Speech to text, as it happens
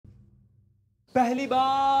पहली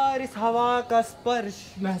बार इस हवा का स्पर्श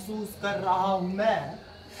महसूस कर रहा हूं मैं।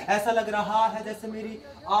 ऐसा लग रहा है जैसे मेरी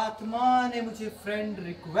आत्मा ने मुझे फ्रेंड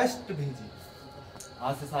रिक्वेस्ट भेजी।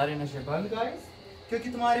 आज से सारे नशे बंद गाइस, क्योंकि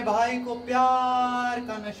तुम्हारे भाई को प्यार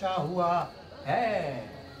का नशा हुआ है।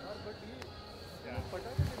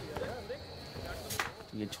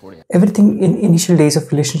 Everything in initial days of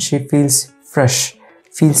relationship feels fresh,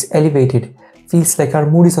 feels elevated, feels like our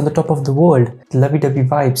mood is on the top of the world, the lovey-dovey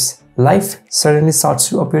vibes. Life suddenly starts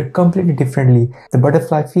to appear completely differently. The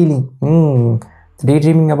butterfly feeling, the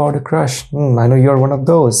daydreaming about a crush, I know you're one of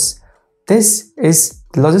those. This is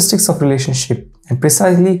the logistics of relationship and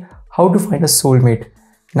precisely how to find a soulmate.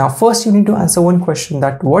 Now first you need to answer one question,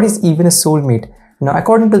 that what is even a soulmate? Now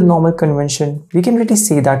according to the normal convention, we can really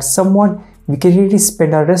say that someone we can really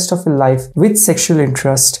spend our rest of our life with sexual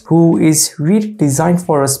interest, who is really designed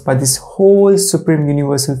for us by this whole supreme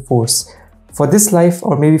universal force. For this life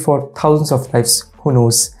or maybe for thousands of lives, who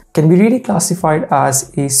knows, can be really classified as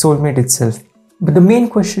a soulmate itself. But the main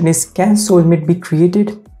question is, can soulmate be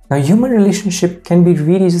created? Now human relationship can be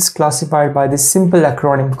really just classified by this simple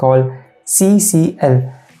acronym called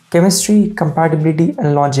CCL, chemistry, compatibility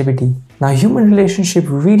and longevity. Now human relationship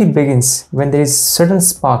really begins when there is certain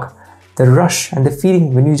spark, the rush and the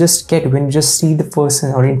feeling when you just see the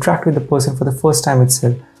person or interact with the person for the first time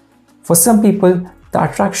itself. For some people, the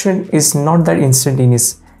attraction is not that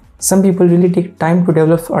instantaneous. Some people really take time to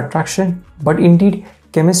develop attraction, but indeed,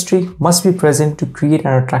 chemistry must be present to create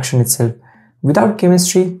an attraction itself. Without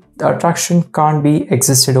chemistry, the attraction can't be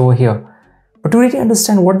existed over here. But to really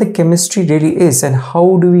understand what the chemistry really is and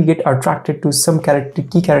how do we get attracted to some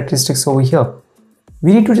key characteristics over here,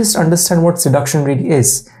 we need to just understand what seduction really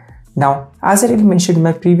is. Now, as I already mentioned in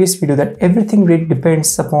my previous video, that everything really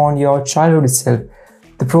depends upon your childhood itself.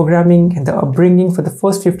 The programming and the upbringing for the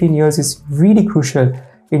first 15 years is really crucial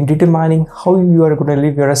in determining how you are going to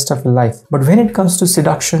live the rest of your life. But when it comes to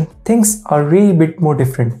seduction, things are really a bit more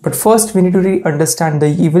different. But first, we need to really understand the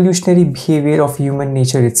evolutionary behavior of human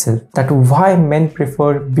nature itself, that why men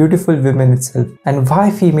prefer beautiful women itself, and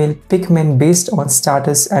why female pick men based on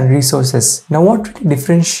status and resources. Now, what really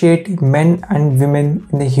differentiates men and women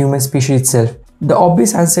in the human species itself? The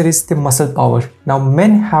obvious answer is the muscle power. Now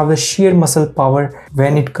men have the sheer muscle power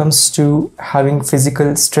when it comes to having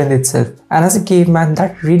physical strength itself. And as a caveman,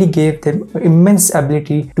 that really gave them immense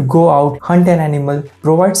ability to go out, hunt an animal,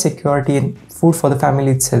 provide security and food for the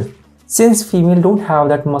family itself. Since female don't have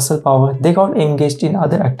that muscle power, they got engaged in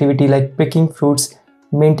other activity like picking fruits,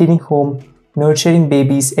 maintaining home, nurturing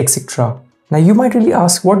babies, etc. Now you might really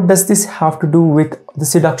ask, what does this have to do with the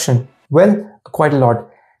seduction? Well, quite a lot.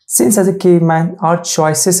 Since as a caveman, our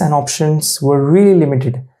choices and options were really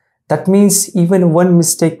limited. That means even one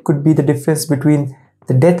mistake could be the difference between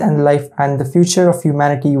the death and life, and the future of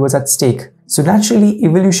humanity was at stake. So naturally,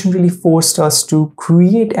 evolution really forced us to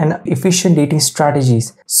create an efficient dating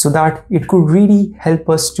strategies so that it could really help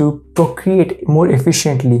us to procreate more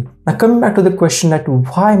efficiently. Now coming back to the question that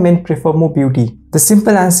why men prefer more beauty, the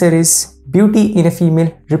simple answer is beauty in a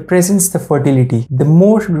female represents the fertility. The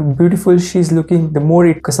more beautiful she's looking, the more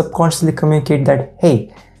it subconsciously communicates that,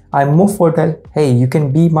 hey, I'm more fertile, hey, you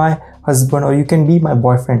can be my husband or you can be my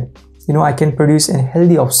boyfriend. I can produce a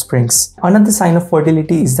healthy offsprings. Another sign of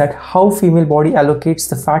fertility is that how female body allocates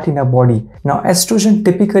the fat in her body. Now, estrogen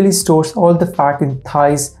typically stores all the fat in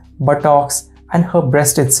thighs, buttocks, and her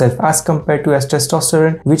breast itself, as compared to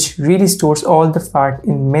testosterone, which really stores all the fat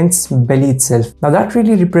in men's belly itself. Now that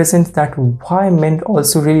really represents that why men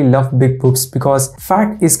also really love big boobs, because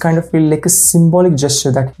fat is kind of really like a symbolic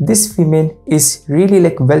gesture that this female is really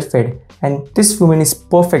like well fed and this woman is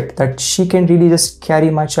perfect, that she can really just carry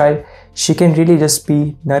my child, she can really just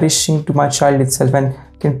be nourishing to my child itself and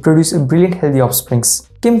can produce a brilliant healthy offsprings.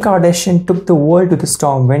 Kim Kardashian took the world to the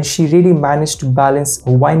storm when she really managed to balance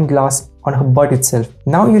a wine glass on her butt itself.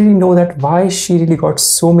 Now you really know that why she really got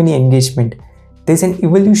so many engagement. There's an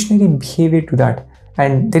evolutionary behavior to that,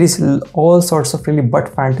 and there is all sorts of really butt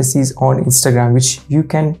fantasies on Instagram, which you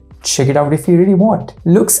can check it out if you really want.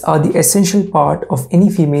 Looks are the essential part of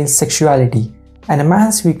any female's sexuality, and a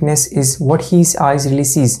man's weakness is what his eyes really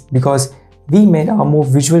sees, because we men are more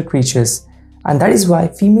visual creatures, and that is why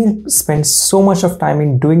females spend so much of time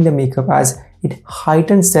in doing the makeup, as it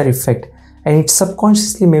heightens their effect and it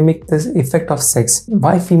subconsciously mimics the effect of sex.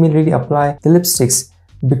 Why female really apply the lipsticks?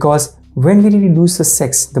 Because when we really lose the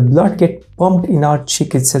sex, the blood gets pumped in our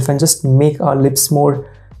cheek itself and just make our lips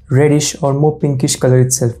more reddish or more pinkish color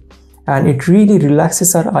itself, and it really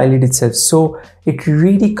relaxes our eyelid itself, so it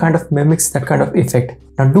really kind of mimics that kind of effect.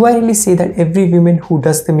 Now, do I really say that every woman who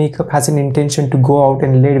does the makeup has an intention to go out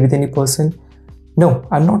and lay with any person? No,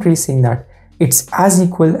 I'm not really saying that. It's as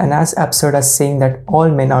equal and as absurd as saying that all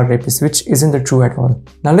men are rapists, which isn't the true at all.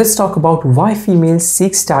 Now let's talk about why females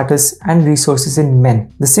seek status and resources in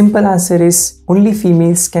men. The simple answer is only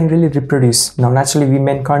females can really reproduce. Now naturally we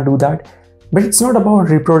men can't do that, but it's not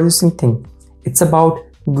about reproducing thing. It's about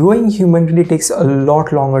growing human really takes a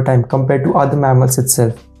lot longer time compared to other mammals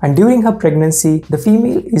itself. And during her pregnancy, the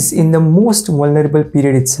female is in the most vulnerable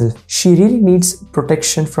period itself. She really needs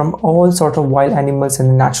protection from all sorts of wild animals and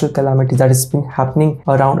the natural calamity that has been happening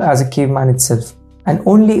around as a caveman itself. And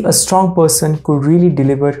only a strong person could really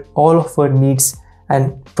deliver all of her needs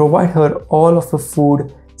and provide her all of her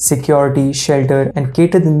food, security, shelter, and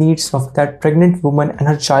cater the needs of that pregnant woman and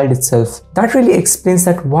her child itself. That really explains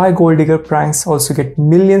that why gold digger pranks also get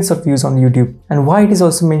millions of views on YouTube, and why it is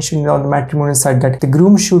also mentioned on the matrimonial site that the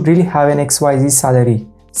groom should really have an XYZ salary.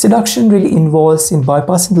 Seduction really involves in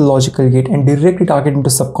bypassing the logical gate and directly targeting the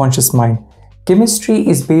subconscious mind. Chemistry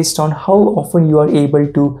is based on how often you are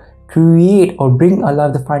able to create or bring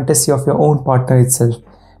alive the fantasy of your own partner itself.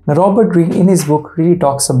 Now Robert Greene in his book really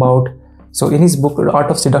talks about in his book, Art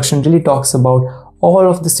of Seduction really talks about all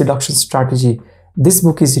of the seduction strategy. This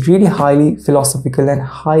book is really highly philosophical and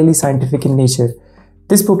highly scientific in nature.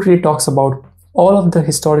 This book really talks about all of the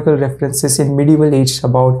historical references in medieval age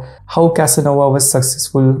about how Casanova was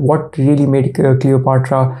successful, what really made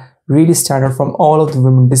Cleopatra really stand out from all of the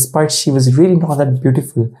women despite she was really not that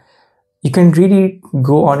beautiful. You can really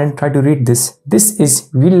go on and try to read this. This is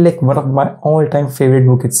really like one of my all-time favorite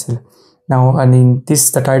book itself. Now,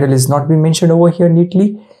 the title is not being mentioned over here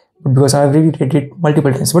neatly, because I have really read it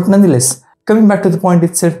multiple times. But nonetheless, coming back to the point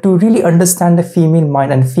itself, to really understand the female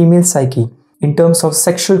mind and female psyche in terms of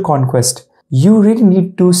sexual conquest, you really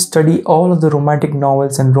need to study all of the romantic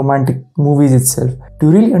novels and romantic movies itself to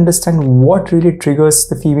really understand what really triggers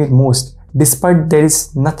the female most, despite there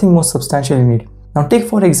is nothing more substantial in it. Now take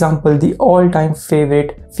for example the all-time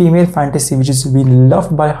favorite female fantasy which is being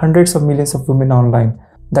loved by hundreds of millions of women online.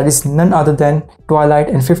 That is none other than Twilight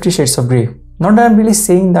and 50 Shades of Grey. Not that I'm really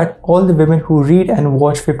saying that all the women who read and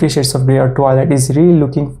watch 50 Shades of Grey or Twilight is really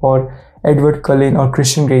looking for Edward Cullen or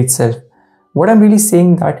Christian Grey itself. What I'm really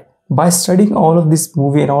saying that by studying all of this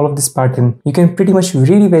movie and all of this pattern, you can pretty much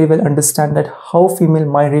really very well understand that how female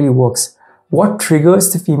mind really works. What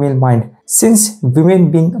triggers the female mind? Since women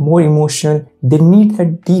being more emotional, they need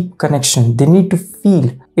that deep connection. They need to feel.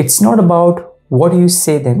 It's not about what you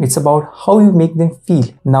say them, it's about how you make them feel.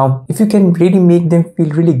 Now, if you can really make them feel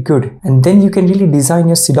really good, and then you can really design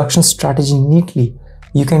your seduction strategy neatly,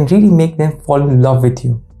 you can really make them fall in love with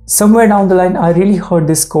you. Somewhere down the line, I really heard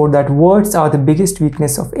this quote that words are the biggest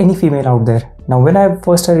weakness of any female out there. Now, when I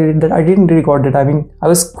first started that, I didn't really got that. I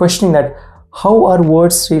was questioning that how are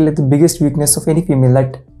words really the biggest weakness of any female,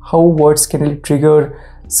 like how words can really trigger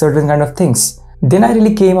certain kind of things. Then I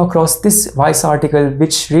really came across this Vice article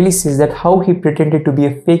which really says that how he pretended to be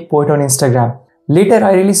a fake poet on Instagram. Later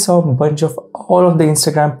I really saw a bunch of all of the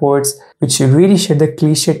Instagram poets which really shared the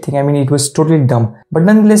cliched thing. It was totally dumb. But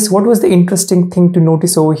nonetheless, what was the interesting thing to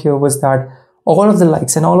notice over here was that all of the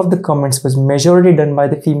likes and all of the comments was majority done by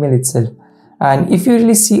the female itself. And if you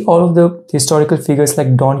really see all of the historical figures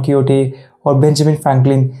like Don Quixote or Benjamin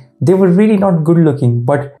Franklin, they were really not good looking,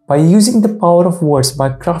 but by using the power of words, by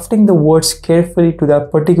crafting the words carefully to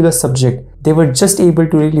that particular subject, they were just able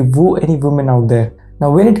to really woo any woman out there.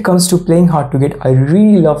 Now when it comes to playing hard to get, I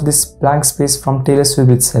really love this blank space from Taylor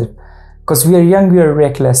Swift itself. Cause we are young, we are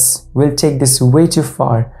reckless, we'll take this way too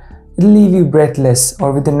far. It'll leave you breathless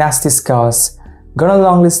or with the nasty scars. Got a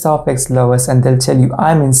long list of ex-lovers and they'll tell you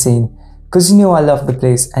I'm insane. Cause you know I love the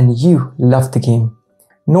place and you love the game.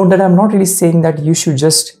 Note that I'm not really saying that you should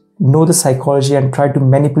just know the psychology and try to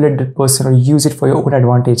manipulate that person or use it for your own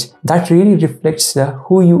advantage. That really reflects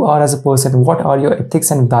who you are as a person, what are your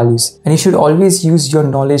ethics and values. And you should always use your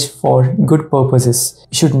knowledge for good purposes.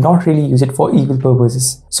 You should not really use it for evil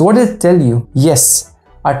purposes. So what does it tell you? Yes,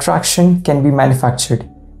 attraction can be manufactured.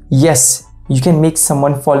 Yes, you can make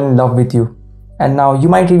someone fall in love with you. And now you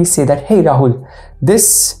might really say that, hey Rahul,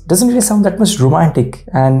 this doesn't really sound that much romantic.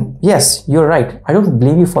 And yes, you're right. I don't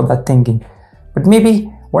blame you for that thinking. But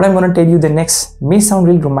maybe what I'm going to tell you the next may sound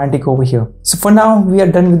really romantic over here. So for now, we are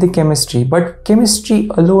done with the chemistry, but chemistry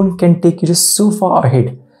alone can take you just so far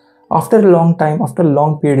ahead. After a long time, after a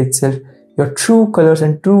long period itself, your true colors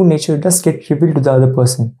and true nature does get revealed to the other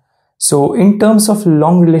person. So in terms of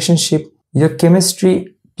long relationship, your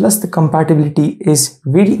chemistry plus the compatibility is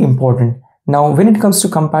really important. Now, when it comes to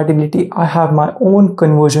compatibility, I have my own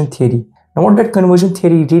conversion theory. Now, what that conversion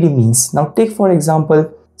theory really means. Now, take for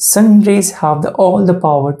example, sun rays have all the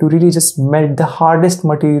power to really just melt the hardest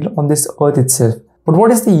material on this earth itself. But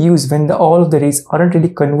what is the use when all of the rays aren't really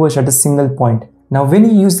converged at a single point? Now when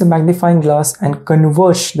you use the magnifying glass and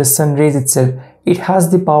converge the sun rays itself, it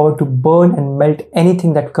has the power to burn and melt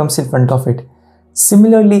anything that comes in front of it.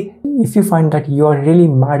 Similarly, if you find that you are really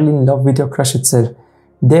madly in love with your crush itself,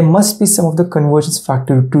 there must be some of the convergence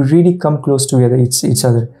factor to really come close together each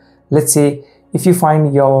other. Let's say if you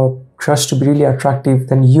find your crush to be really attractive,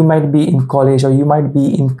 then you might be in college, or you might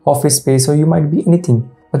be in office space, or you might be anything.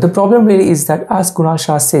 But the problem really is that, as Kunal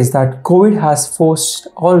Shah says, that COVID has forced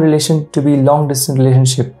all relation to be long distance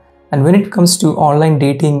relationship. And when it comes to online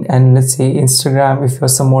dating and let's say Instagram, if you're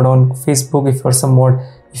somewhat on Facebook, if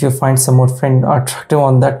you find somewhat friend attractive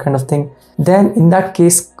on that kind of thing, then in that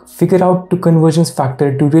case, figure out the convergence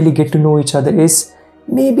factor to really get to know each other is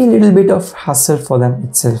maybe a little bit of hassle for them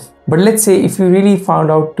itself. But let's say if you really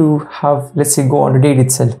found out to have, let's say, go on a date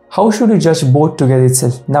itself, how should you judge both together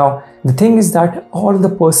itself? Now, the thing is that all the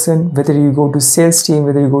person, whether you go to sales team,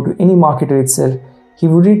 whether you go to any marketer itself, he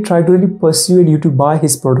would really try to really persuade you to buy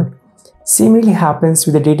his product. Same really happens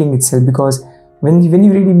with the dating itself, because when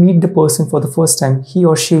you really meet the person for the first time, he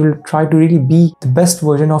or she will try to really be the best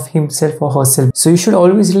version of himself or herself. So you should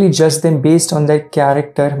always really judge them based on their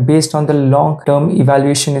character, based on the long-term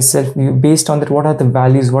evaluation itself, based on that what are the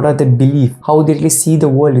values, what are the beliefs, how they really see the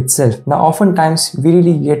world itself. Now, oftentimes we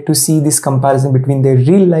really get to see this comparison between their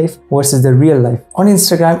real life versus the real life. On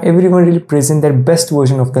Instagram, everyone really present their best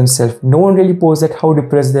version of themselves. No one really posts that how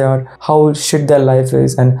depressed they are, how shit their life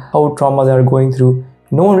is, and how trauma they are going through.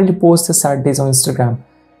 No one really posts the sad days on Instagram.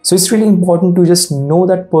 So it's really important to just know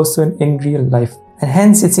that person in real life. And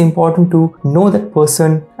hence it's important to know that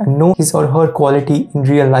person and know his or her quality in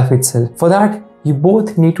real life itself. For that, you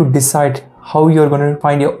both need to decide how you're going to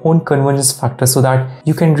find your own convergence factor so that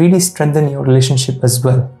you can really strengthen your relationship as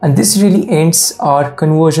well. And this really ends our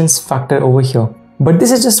convergence factor over here. But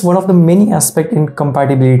this is just one of the many aspects in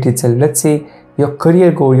compatibility itself. Let's say your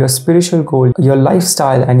career goal, your spiritual goal, your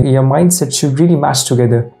lifestyle and your mindset should really match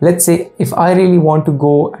together. Let's say if I really want to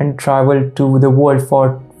go and travel to the world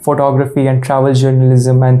for photography and travel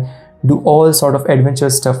journalism and do all sort of adventure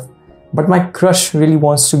stuff, but my crush really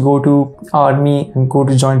wants to go to army and go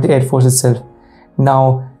to join the Air Force itself.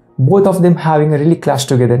 Now, both of them having a really clash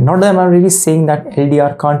together. Not that I'm really saying that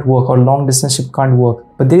LDR can't work or long distance ship can't work,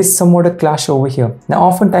 but there is somewhat a clash over here. Now,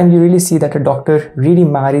 oftentimes you really see that a doctor really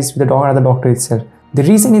marries with another doctor itself. The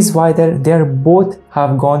reason is why they are both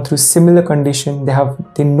have gone through similar condition.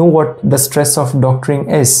 They know what the stress of doctoring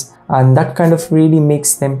is, and that kind of really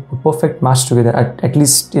makes them a perfect match together, at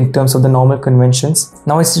least in terms of the normal conventions.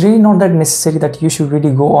 Now, it's really not that necessary that you should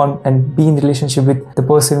really go on and be in relationship with the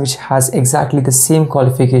person which has exactly the same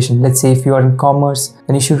qualification. Let's say if you are in commerce,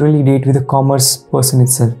 then you should really date with a commerce person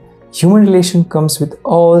itself. Human relation comes with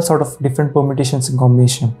all sort of different permutations and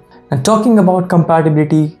combination. And talking about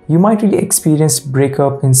compatibility, you might really experience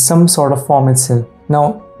breakup in some sort of form itself.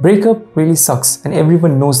 Now, breakup really sucks and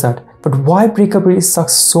everyone knows that. But why breakup really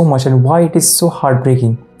sucks so much and why it is so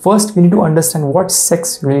heartbreaking? First, we need to understand what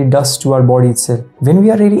sex really does to our body itself. When we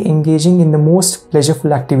are really engaging in the most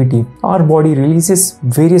pleasureful activity, our body releases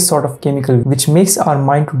various sort of chemicals which makes our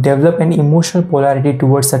mind to develop an emotional polarity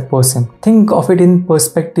towards that person. Think of it in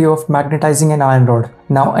perspective of magnetizing an iron rod.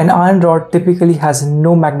 Now, an iron rod typically has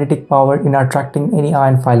no magnetic power in attracting any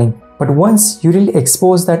iron filing. But once you really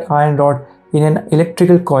expose that iron rod in an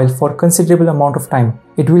electrical coil for considerable amount of time,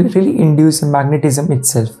 it will really induce magnetism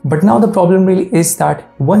itself. But now the problem really is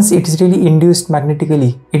that once it is really induced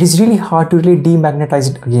magnetically, it is really hard to really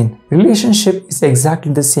demagnetize it again. Relationship is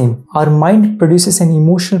exactly the same. Our mind produces an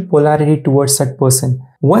emotional polarity towards that person.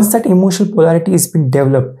 Once that emotional polarity has been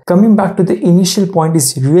developed, coming back to the initial point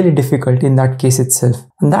is really difficult in that case itself.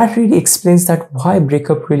 And that really explains that why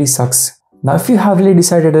breakup really sucks. Now, if you have really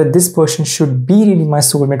decided that this person should be really my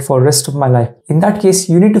soulmate for the rest of my life, in that case,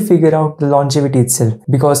 you need to figure out the longevity itself,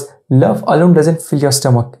 because love alone doesn't fill your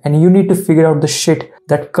stomach and you need to figure out the shit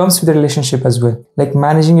that comes with the relationship as well. Like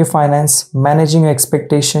managing your finance, managing your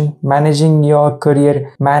expectation, managing your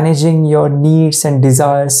career, managing your needs and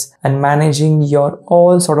desires, and managing your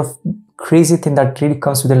all sort of crazy thing that really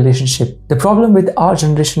comes with the relationship. The problem with our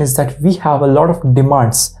generation is that we have a lot of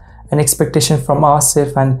demands and expectation from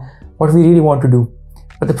ourselves and what we really want to do.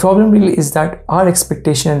 But the problem really is that our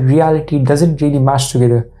expectation and reality doesn't really match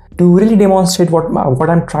together. To really demonstrate what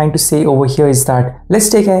I'm trying to say over here is that let's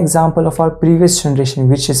take an example of our previous generation,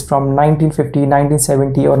 which is from 1950,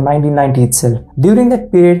 1970 or 1990 itself. During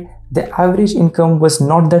that period, the average income was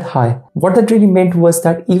not that high. What that really meant was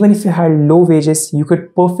that even if you had low wages, you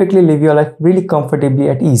could perfectly live your life really comfortably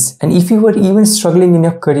at ease. And if you were even struggling in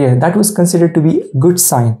your career, that was considered to be a good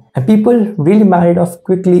sign. And people really married off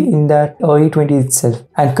quickly in their early 20s itself.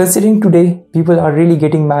 And considering today, people are really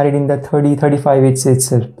getting married in the 30, 35 age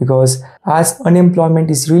itself, because as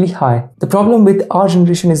unemployment is really high. The problem with our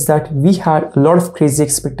generation is that we had a lot of crazy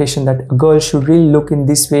expectation that a girl should really look in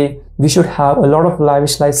this way. We should have a lot of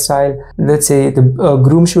lavish lifestyle. Let's say the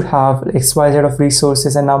groom should have XYZ of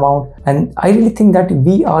resources and amount. And I really think that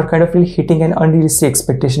we are kind of really hitting an unrealistic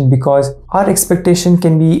expectation, because our expectation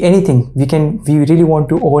can be anything. We really want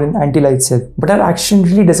to own an Antilla itself, but our action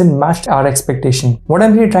really doesn't match our expectation. What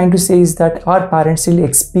I'm really trying to say is that our parents really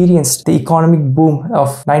experienced the economic boom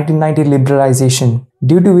of 1990 liberalization,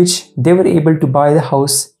 due to which they were able to buy the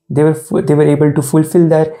house. They were able to fulfill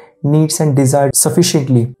their needs and desires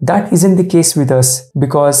sufficiently. That isn't the case with us,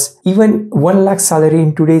 because even 1 lakh salary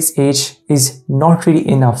in today's age is not really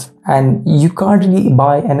enough, and you can't really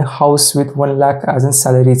buy a house with 1 lakh as a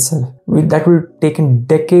salary itself. That will take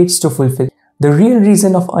decades to fulfill. The real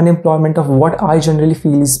reason of unemployment of what I generally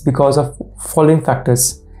feel is because of following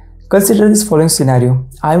factors. Consider this following scenario.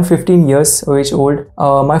 I am 15 years of age old.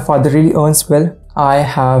 My father really earns well. I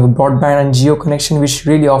have broadband and Geo connection, which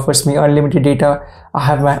really offers me unlimited data. I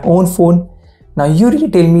have my own phone. Now you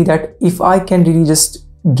really tell me that if I can really just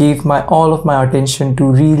give all of my attention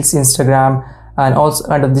to Reels, Instagram, and also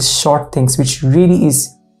kind of these short things, which really is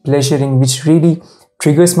pleasuring, which really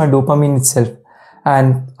triggers my dopamine itself.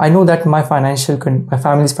 And I know that my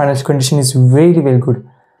family's financial condition is very, very good.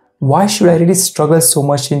 Why should I really struggle so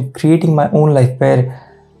much in creating my own life, where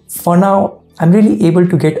for now I'm really able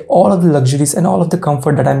to get all of the luxuries and all of the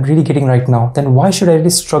comfort that I'm really getting right now? Then why should I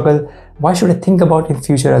really struggle? Why should I think about in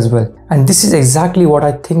future as well? And this is exactly what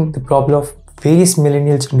I think the problem of various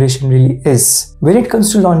millennial generation really is. When it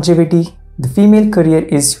comes to longevity, the female career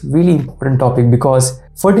is really important topic, because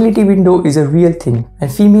fertility window is a real thing,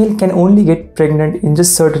 and female can only get pregnant in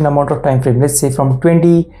just certain amount of time frame. Let's say from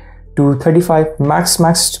 20 to 35, max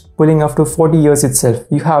pulling up to 40 years itself.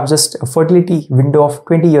 You have just a fertility window of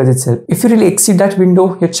 20 years itself. If you really exceed that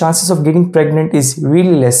window, your chances of getting pregnant is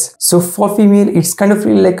really less. So for female, it's kind of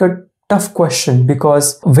really like a tough question,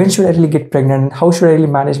 because when should I really get pregnant? How should I really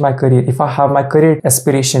manage my career? If I have my career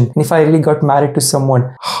aspiration, and if I really got married to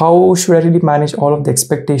someone, how should I really manage all of the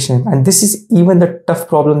expectation? And this is even the tough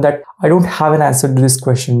problem that I don't have an answer to this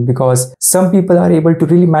question, because some people are able to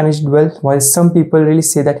really manage it well, while some people really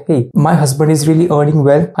say that, hey, my husband is really earning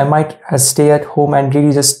well. I might stay at home and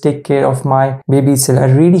really just take care of my baby itself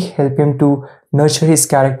and really help him to nurture his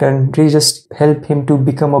character and really just help him to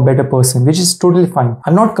become a better person, which is totally fine.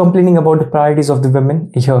 I'm not complaining about the priorities of the women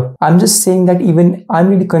here. I'm just saying that even I'm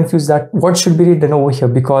really confused that what should be really done over here,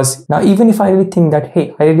 because now even if I really think that,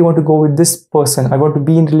 hey, I really want to go with this person, I want to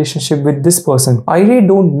be in relationship with this person, I really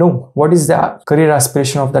don't know what is the career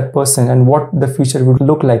aspiration of that person and what the future would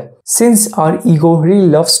look like. Since our ego really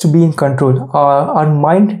loves to be in control, our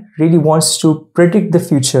mind really wants to predict the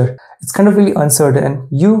future. It's kind of really uncertain, and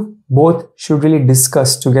you both should really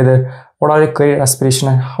discuss together what are your career aspirations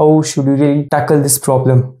and how should you really tackle this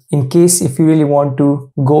problem, in case if you really want to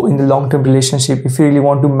go in the long-term relationship, if you really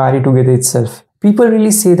want to marry together itself. People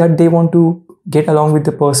really say that they want to get along with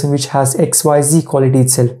the person which has XYZ quality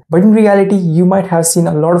itself, but in reality you might have seen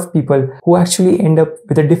a lot of people who actually end up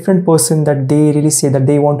with a different person that they really say that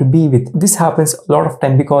they want to be with. This happens a lot of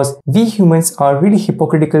time because we humans are really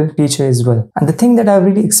hypocritical creature as well. And the thing that I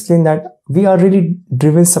really explained, that we are really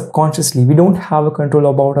driven subconsciously. We don't have a control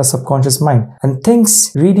about our subconscious mind, and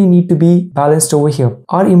things really need to be balanced over here.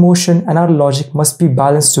 Our emotion and our logic must be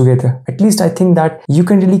balanced together. At least I think that you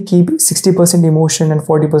can really keep 60% emotion and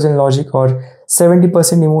 40% logic, or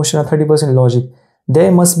 70% emotion or 30% logic.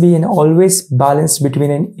 There must be an always balance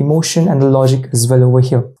between an emotion and the logic as well over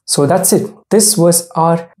here. So that's it. This was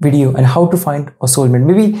our video on how to find a soulmate.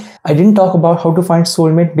 Maybe I didn't talk about how to find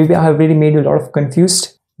soulmate. Maybe I have really made you a lot of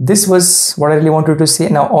confused. This was what I really wanted to say.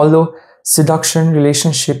 Now, although seduction,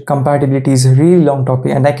 relationship, compatibility is a really long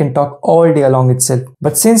topic and I can talk all day along itself.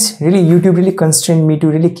 But since really YouTube really constrained me to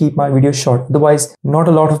really keep my video short, otherwise not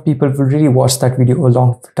a lot of people will really watch that video a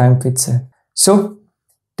long time for itself. So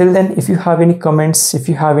till then, if you have any comments, if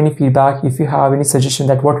you have any feedback, if you have any suggestion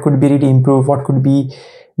that what could be really improved, what could be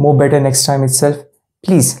more better next time itself,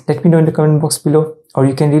 please let me know in the comment box below, or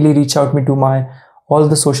you can really reach out me to my all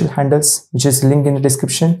the social handles, which is linked in the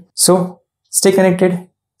description. So stay connected,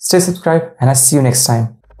 stay subscribed, and I'll see you next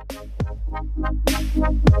time.